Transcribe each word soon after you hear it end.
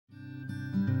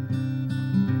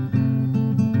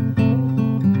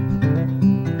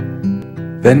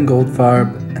Ben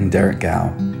Goldfarb and Derek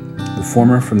Gow, the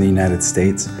former from the United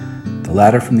States, the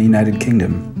latter from the United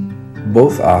Kingdom,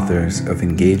 both authors of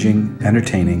engaging,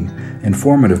 entertaining,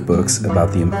 informative books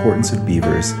about the importance of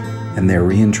beavers and their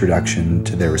reintroduction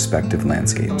to their respective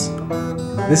landscapes.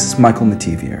 This is Michael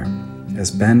Mativier.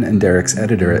 As Ben and Derek's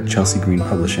editor at Chelsea Green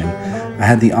Publishing, I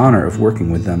had the honor of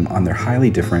working with them on their highly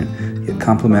different yet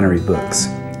complementary books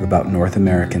about North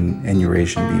American and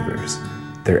Eurasian beavers,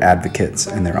 their advocates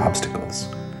and their obstacles.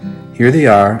 Here they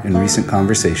are in recent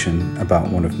conversation about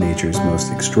one of nature's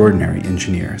most extraordinary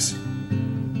engineers.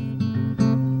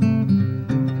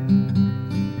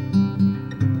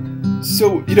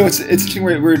 So, it's interesting.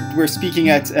 We're speaking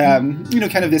at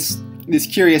kind of this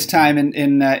curious time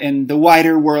in the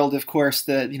wider world. Of course,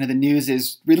 the news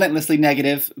is relentlessly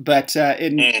negative, but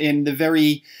in the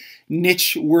very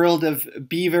niche world of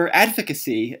beaver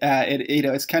advocacy,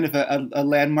 it's kind of a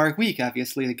landmark week.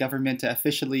 Obviously, the government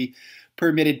officially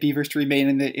permitted beavers to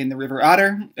remain in the River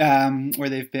Otter, where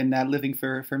they've been living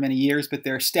for many years, but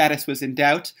their status was in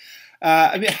doubt.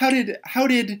 How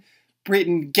did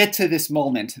Britain get to this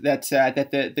moment that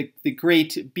the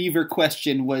great beaver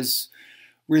question was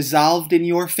resolved in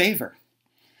your favor?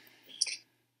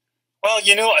 Well,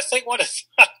 I think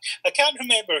I can't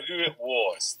remember who it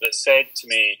was that said to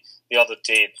me the other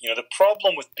day, the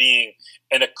problem with being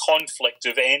in a conflict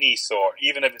of any sort,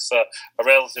 even if it's a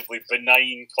relatively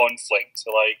benign conflict,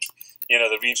 like,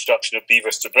 the reintroduction of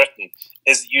beavers to Britain,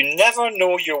 is that you never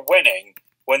know you're winning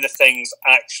when the thing's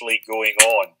actually going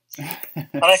on.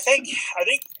 And I think,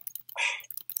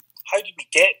 how did we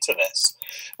get to this?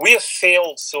 We have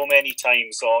failed so many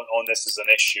times on this as an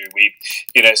issue.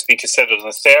 It's been considered in the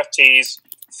 30s,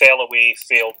 fell away,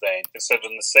 failed then. Considered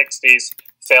in the 60s,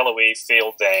 fell away,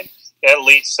 failed then.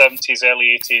 Late 70s,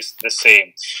 early 80s, the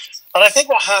same. And I think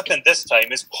what happened this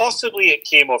time is possibly it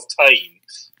came of time,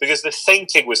 because the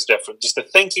thinking was different. Just the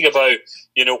thinking about,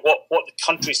 what the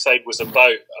countryside was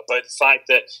about the fact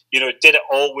that, did it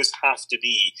always have to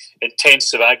be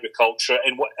intensive agriculture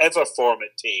in whatever form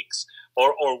it takes?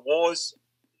 Or was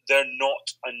there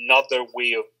not another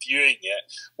way of viewing it?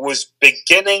 Was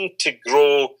beginning to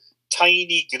grow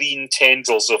tiny green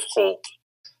tendrils of hope.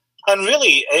 And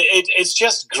really, it's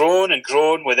just grown and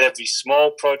grown with every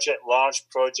small project, large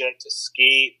project,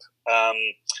 escape.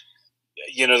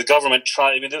 The government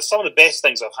some of the best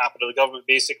things that have happened are the government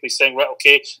basically saying, right,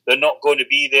 okay, they're not going to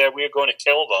be there, we're going to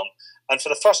kill them. And for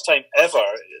the first time ever,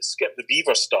 skip the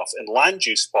beaver stuff in land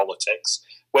use politics,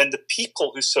 when the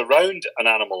people who surround an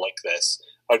animal like this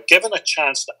are given a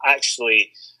chance to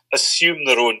actually assume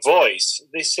their own voice,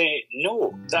 they say,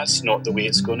 no, that's not the way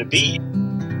it's going to be.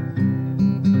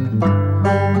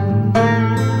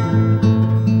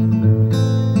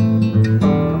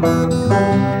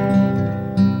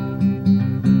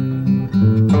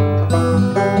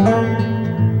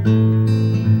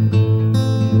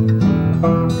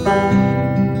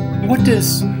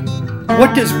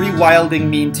 What does rewilding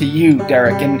mean to you,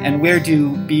 Derek, and where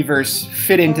do beavers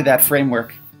fit into that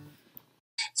framework?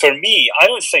 For me, I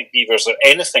don't think beavers are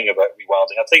anything about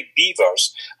rewilding. I think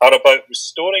beavers are about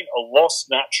restoring a lost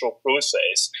natural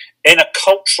process in a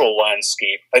cultural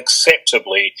landscape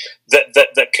acceptably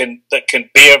that can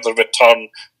bear the return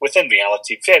with, in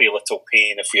reality, very little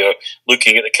pain. If you're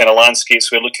looking at the kind of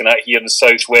landscapes we're looking at here in the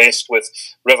southwest with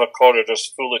river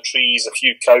corridors full of trees, a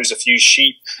few cows, a few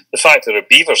sheep, the fact that there are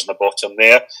beavers in the bottom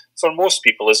there, for most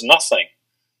people, is nothing.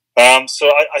 So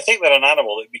I think they're an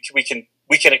animal that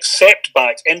we can accept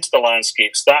back into the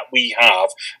landscapes that we have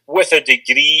with a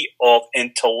degree of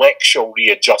intellectual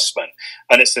readjustment.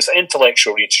 And it's this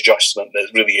intellectual readjustment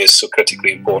that really is so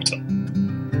critically important.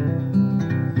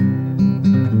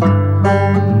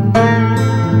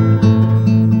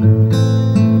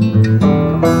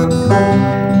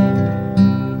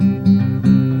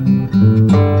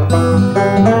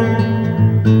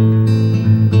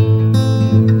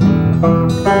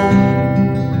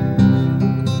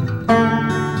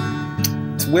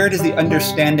 Where does the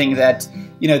understanding that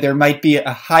there might be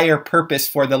a higher purpose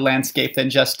for the landscape than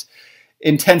just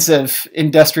intensive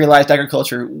industrialized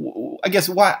agriculture? I guess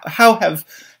how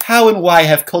and why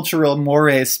have cultural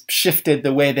mores shifted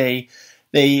the way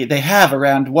they have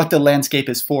around what the landscape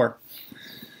is for?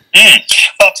 Well,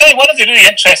 I'll tell you, one of the really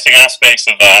interesting aspects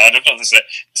of that, I don't know if this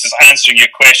is answering your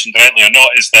question directly or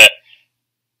not, is that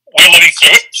we're living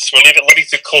through it. We're living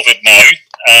through COVID now.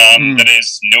 There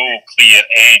is no clear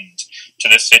end to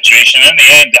this situation. In the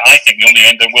end, I think the only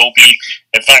end there will be,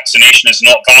 if vaccination is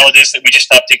not valid, is that we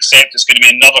just have to accept it's going to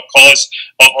be another cause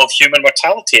of human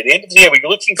mortality. At the end of the day, we're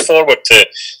looking forward to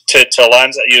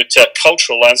a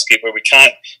cultural landscape where we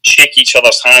can't shake each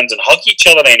other's hands and hug each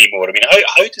other anymore. I mean,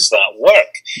 how does that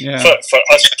work for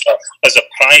us as a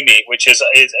primate, which is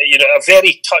a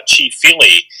very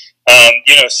touchy-feely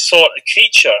sort of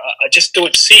creature? I just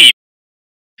don't see.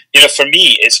 For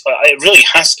me, it really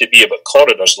has to be about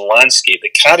corridors and landscape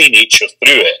that carry nature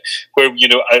through it,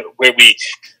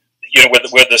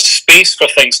 where there's space for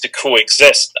things to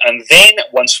coexist. And then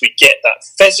once we get that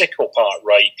physical part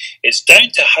right, it's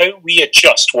down to how we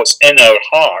adjust what's in our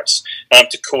hearts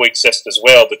to coexist as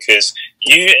well. Because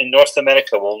you in North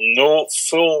America will know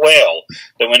full well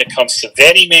that when it comes to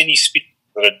very many species,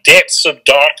 there are depths of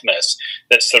darkness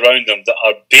that surround them that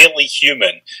are barely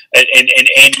human in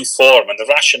any form, and the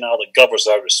rationale that governs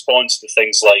our response to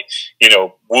things like,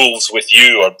 wolves with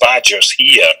you or badgers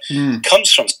here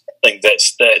comes from something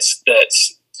that's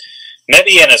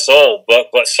maybe in us all,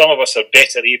 but some of us are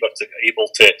better able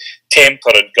to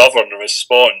temper and govern a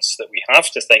response that we have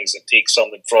to things that take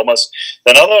something from us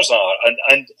than others are,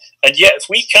 and yet if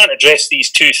we can't address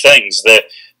these two things,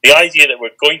 the idea that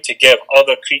we're going to give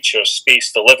other creatures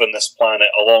space to live on this planet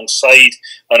alongside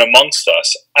and amongst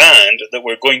us, and that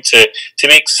we're going to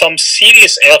make some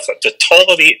serious effort to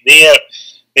tolerate their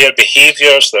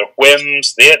behaviours, their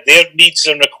whims, their needs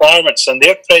and requirements, and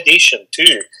their predation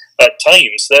too at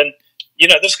times, then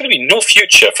there's going to be no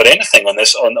future for anything on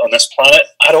this planet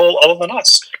at all other than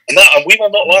us, and we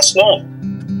will not last long.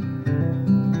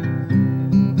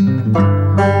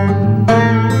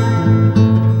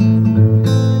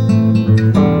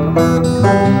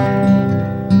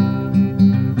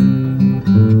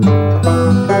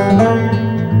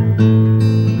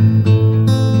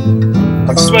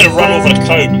 I'm just about to run over a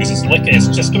cow because it's eating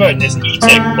the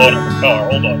bottom of the car.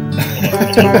 Hold on.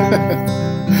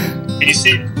 Can you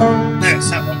see? No, it's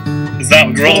that one. Is that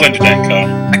roll into that car?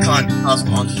 I can't pass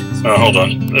on. Oh, hold on.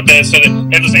 So if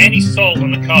there's any salt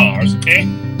on the cars, okay?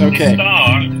 Okay.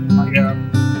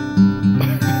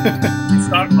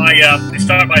 They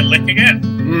start by licking it,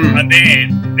 and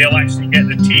then they'll actually get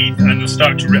the teeth and they'll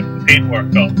start to rip the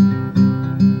paintwork off.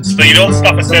 So the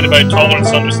stuff I said about tolerance,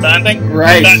 understanding,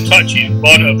 right? That touchy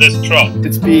bottom of this truck,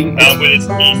 it's being with its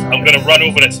teeth, I'm going to run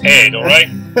over its head. All right.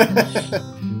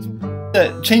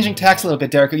 Changing tacks a little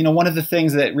bit, Derek. One of the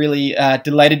things that really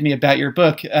delighted me about your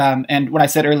book, and when I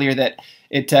said earlier that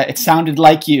it sounded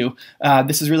like you,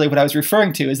 this is really what I was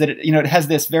referring to, is that it has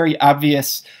this very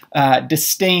obvious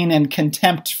disdain and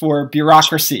contempt for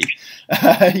bureaucracy.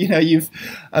 You've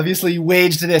obviously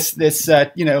waged this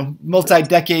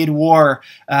multi-decade war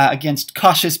against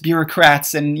cautious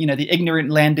bureaucrats and the ignorant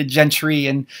landed gentry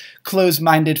and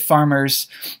close-minded farmers,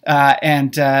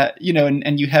 and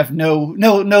you have no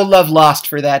love lost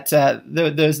for that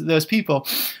those people.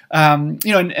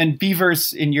 And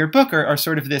beavers in your book are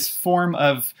sort of this form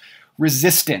of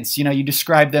resistance. You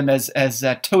describe them as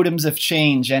totems of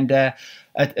change and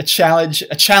a challenge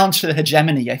to the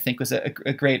hegemony, I think, was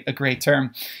a great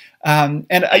term. And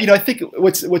I think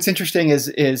what's interesting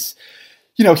is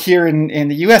here in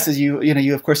the U.S., as you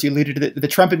of course you alluded to the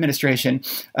Trump administration,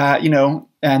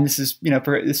 and this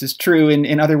is true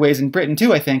in other ways in Britain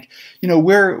too. I think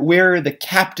we're the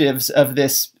captives of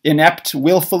this inept,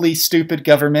 willfully stupid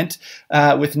government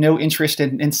with no interest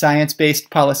in science-based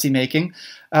policymaking.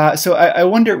 So I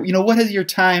wonder, what has your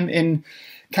time in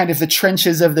kind of the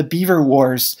trenches of the Beaver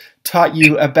Wars taught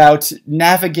you about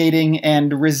navigating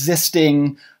and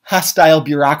resisting hostile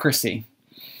bureaucracy?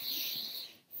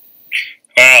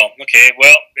 Wow. Okay.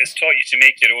 Well, it's taught you to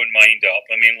make your own mind up.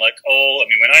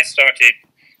 When I started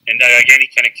in any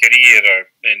kind of career,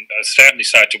 I certainly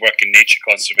started to work in nature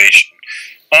conservation,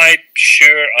 I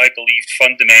believed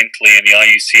fundamentally in the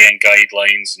IUCN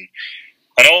guidelines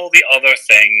and all the other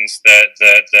things that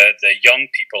the young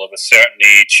people of a certain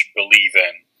age believe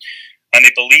in. And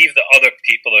they believe that other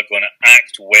people are going to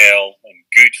act well in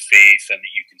good faith, and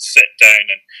that you can sit down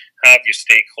and have your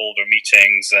stakeholder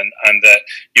meetings, and that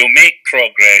you'll make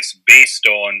progress based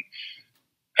on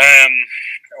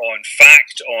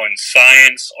fact, on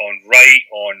science, on right,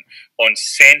 on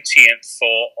sentient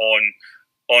thought, on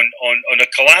a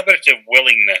collaborative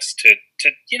willingness to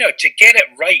get it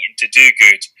right and to do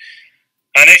good.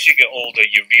 And as you get older,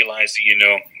 you realise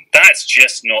that, that's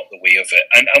just not the way of it.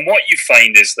 And what you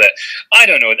find is that, I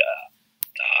don't know,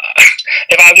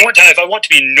 if I want to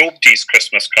be nobody's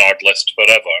Christmas card list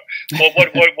forever, well,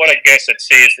 what I guess I'd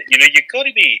say is that, you've got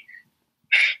to be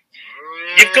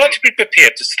You've got to be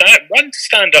prepared to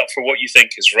stand up for what you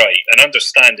think is right and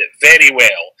understand it very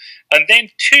well. And then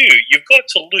two, you've got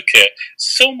to look at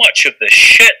so much of the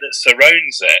shit that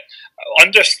surrounds it,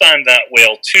 understand that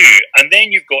well too. And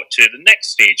then you've got to, the next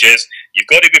stage is, you've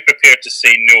got to be prepared to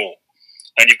say no.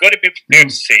 And you've got to be prepared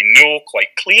to say no quite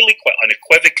clearly, quite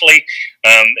unequivocally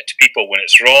to people when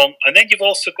it's wrong. And then you've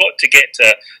also got to get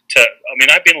to I mean,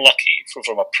 I've been lucky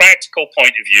from a practical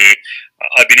point of view.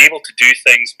 I've been able to do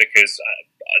things because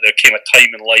there came a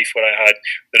time in life where I had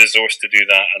the resource to do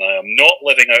that. And I am not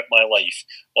living out my life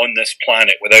on this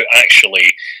planet without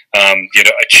actually,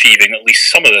 achieving at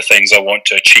least some of the things I want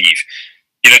to achieve.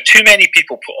 Too many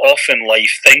people put off in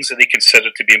life things that they consider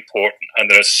to be important, and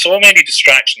there are so many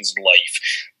distractions in life.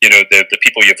 The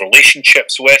people you have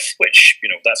relationships with, which,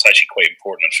 that's actually quite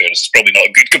important in fairness. It's probably not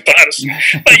a good comparison.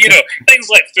 But, things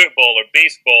like football or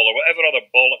baseball or whatever other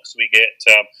bollocks we get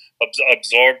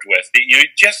absorbed with,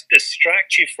 just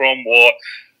distract you from what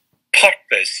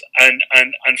purpose and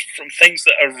from things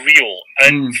that are real.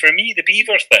 And for me, the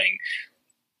Beaver thing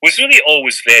was really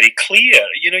always very clear.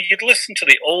 You'd listen to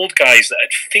the old guys that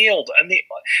had failed, and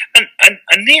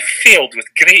they failed with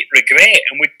great regret,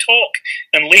 and would talk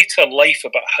in later life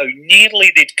about how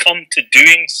nearly they'd come to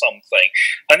doing something.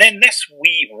 And then this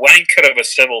wee wanker of a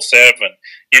civil servant,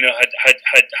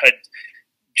 had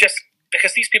just,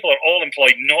 because these people are all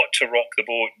employed not to rock the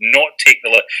boat, not take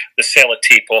the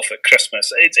sellotape off at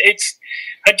Christmas.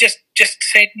 Had just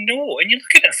said no. And you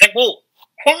look at it and think, well,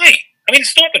 why? I mean,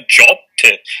 it's not a job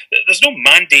there's no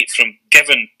mandate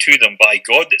given to them by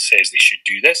God that says they should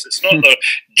do this. It's not their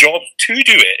job to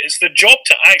do it. It's their job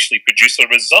to actually produce a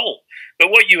result. But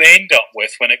what you end up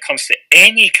with when it comes to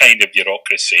any kind of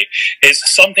bureaucracy is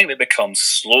something that becomes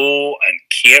slow and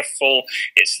careful.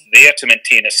 It's there to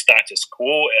maintain a status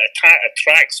quo. It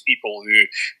attracts people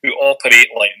who operate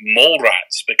like mole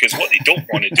rats, because what they don't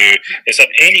want to do is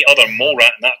have any other mole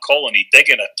rat in that colony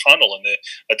digging a tunnel in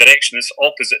a direction that's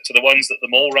opposite to the ones that the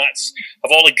mole rats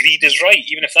have all agreed is right,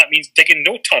 even if that means digging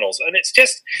no tunnels. And it's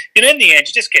just, in the end,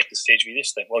 you just get to the stage where you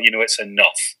just think, well, it's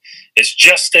enough. It's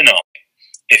just enough.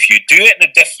 If you do it in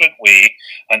a different way,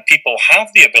 and people have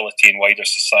the ability in wider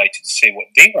society to say what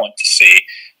they want to say,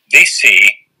 they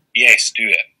say, yes, do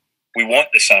it. We want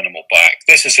this animal back.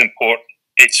 This is important.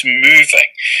 It's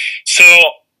moving. So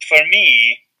for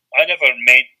me, I never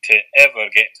meant to ever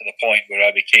get to the point where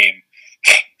I became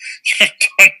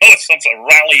some sort of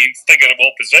rallying figure of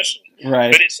opposition.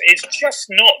 Right. But it's just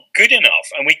not good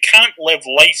enough, and we can't live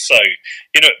lives out.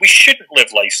 We shouldn't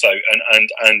live lives out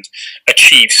and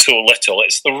achieve so little.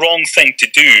 It's the wrong thing to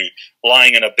do,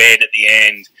 lying in a bed at the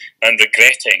end and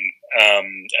regretting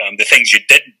the things you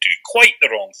didn't do. Quite the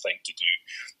wrong thing to do.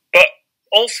 But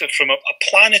also from a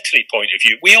planetary point of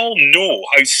view, we all know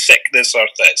how sick this earth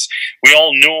is. We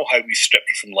all know how we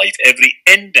stripped it from life. Every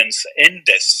Indus,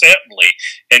 certainly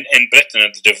in Britain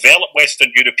and the developed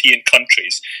Western European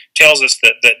countries, tells us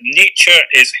that nature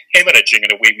is hemorrhaging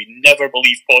in a way we never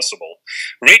believed possible.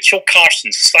 Rachel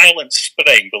Carson's Silent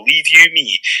Spring, believe you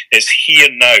me, is here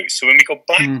now. So when we go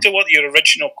back to what your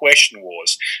original question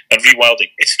was, and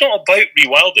rewilding, it's not about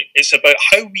rewilding. It's about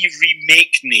how we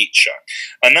remake nature.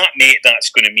 And that's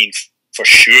going to mean, for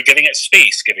sure, giving it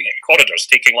space, giving it corridors,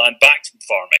 taking land back from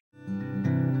farming.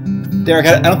 Derek,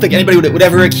 I don't think anybody would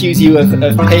ever accuse you of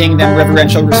paying them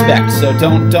reverential respect, so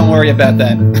don't worry about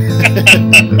that.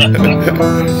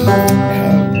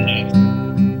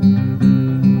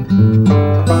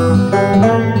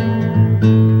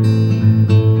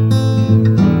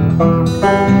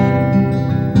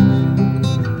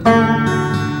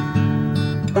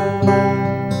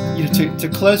 To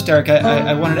close, Derek,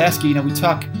 I wanted to ask you.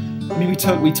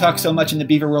 We talk so much in the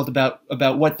beaver world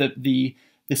about what the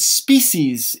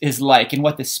species is like and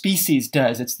what the species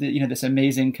does. It's this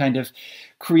amazing kind of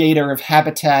creator of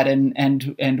habitat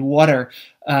and water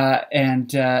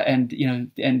and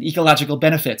ecological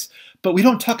benefits. But we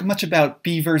don't talk much about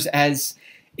beavers as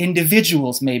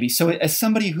individuals, maybe. So as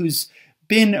somebody who's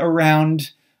been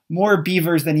around more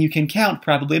beavers than you can count,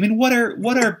 probably. I mean, what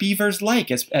are beavers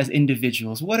like as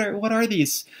individuals? What are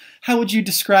these? How would you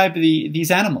describe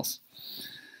these animals?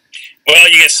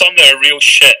 Well, you get some that are real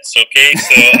shits, okay?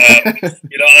 So,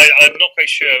 I'm not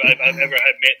quite sure I've ever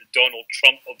met the Donald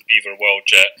Trump of the beaver world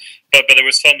yet, but there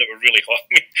were some that were really horrible.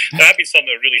 There have been some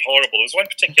that were really horrible. There was one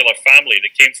particular family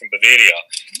that came from Bavaria,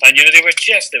 and they were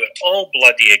all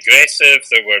bloody aggressive.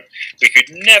 We could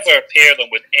never pair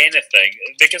them with anything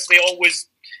because they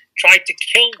always tried to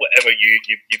kill whatever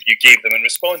you gave them in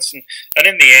response, and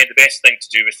in the end, the best thing to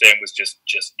do with them was just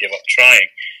give up trying.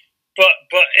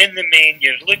 But in the main,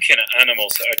 you're looking at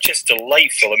animals that are just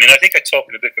delightful. I mean, I think I talk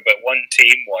in the book about one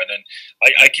tame one, and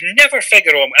I can never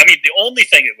figure out. I mean, the only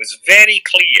thing that was very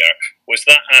clear was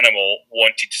that animal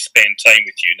wanted to spend time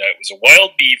with you. Now, it was a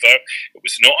wild beaver. It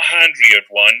was not a hand-reared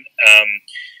one.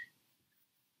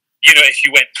 You know, if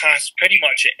you went past pretty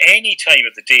much at any time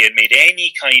of the day and made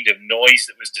any kind of noise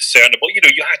that was discernible, you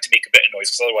know, you had to make a bit of noise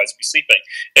because otherwise you'd be sleeping.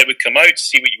 It would come out to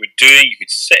see what you were doing. You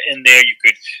could sit in there. You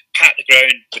could pat the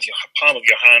ground with your palm of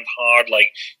your hand hard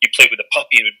like you played with a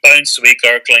puppy. It would bounce away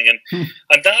gurgling.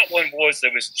 And that one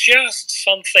there was just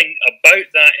something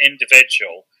about that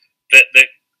individual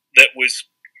that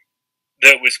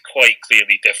was quite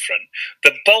clearly different.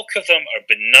 The bulk of them are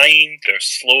benign, they're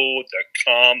slow, they're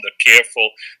calm, they're careful.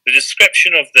 The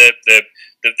description of the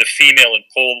female in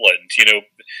Poland, you know,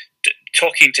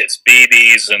 talking to its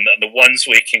babies and the ones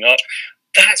waking up,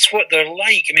 that's what they're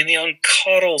like. I mean, they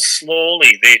uncurl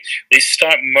slowly. They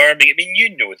start murmuring. I mean,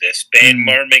 you know this, Ben,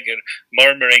 murmuring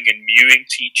and mewing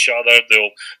to each other.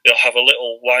 They'll have a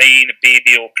little whine, a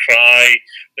baby will cry,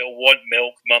 they'll want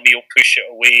milk, mummy will push it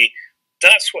away.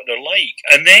 That's what they're like.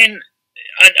 And then,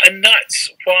 and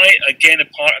that's why, again,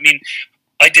 I mean,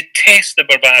 I detest the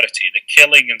barbarity, the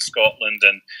killing in Scotland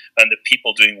and the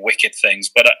people doing wicked things.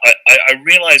 But I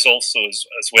realise also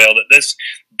as well that this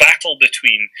battle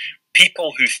between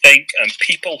people who think and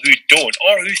people who don't,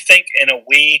 or who think in a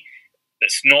way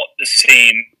that's not the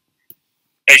same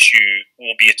as you,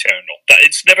 will be eternal. That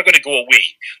it's never going to go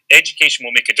away. Education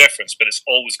will make a difference, but it's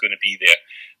always going to be there.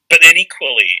 But then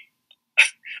equally,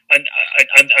 and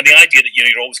the idea that, you know,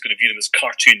 you're always going to view them as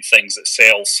cartoon things that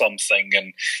sell something,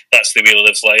 and that's the way to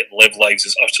live lives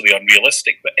is utterly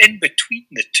unrealistic. But in between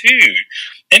the two,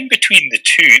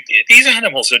 these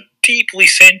animals are deeply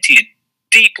sentient,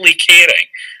 deeply caring.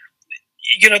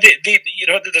 You know,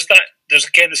 there's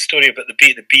again the story about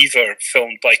the beaver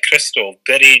filmed by Crystal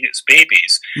burying its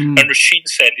babies, and Rasheen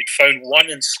said he'd found one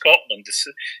in Scotland,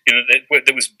 you know,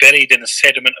 that was buried in the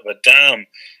sediment of a dam.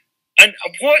 And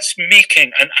what's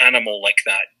making an animal like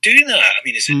that do that? I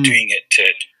mean, is it doing it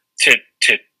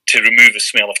to remove the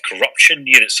smell of corruption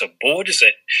near its abode? Is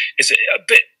it a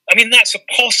bit? I mean, that's a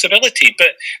possibility.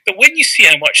 But when you see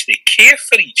how much they care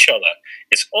for each other,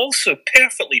 it's also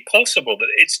perfectly possible that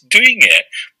it's doing it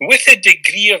with a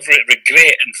degree of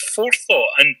regret and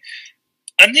forethought.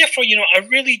 And therefore, you know, I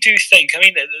really do think, I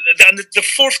mean, the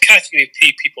fourth category of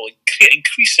people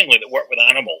increasingly that work with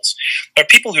animals are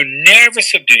people who are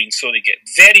nervous of doing so. They get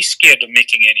very scared of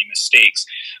making any mistakes.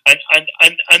 And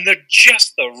they're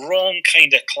just the wrong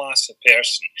kind of class of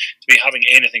person to be having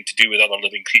anything to do with other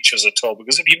living creatures at all.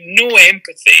 Because if you have no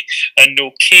empathy and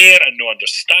no care and no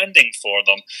understanding for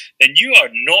them, then you are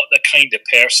not the kind of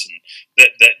person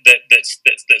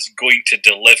that's going to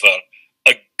deliver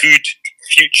a good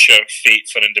future fate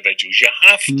for individuals. You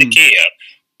have to care,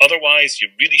 otherwise you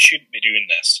really shouldn't be doing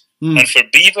this. And for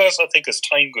beavers, I think as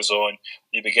time goes on,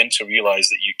 you begin to realise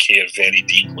that you care very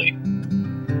deeply.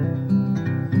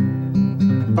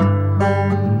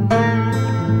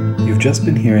 You've just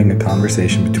been hearing a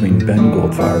conversation between Ben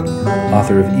Goldfarb,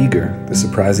 author of Eager, The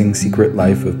Surprising Secret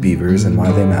Life of Beavers and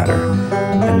Why They Matter,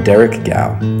 and Derek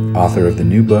Gow, author of the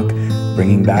new book,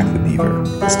 Bringing Back the Beaver,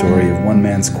 the story of one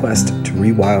man's quest to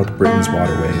rewild Britain's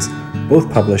waterways,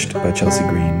 both published by Chelsea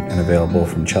Green and available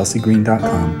from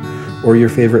chelseagreen.com or your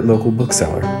favorite local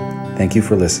bookseller. Thank you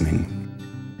for listening.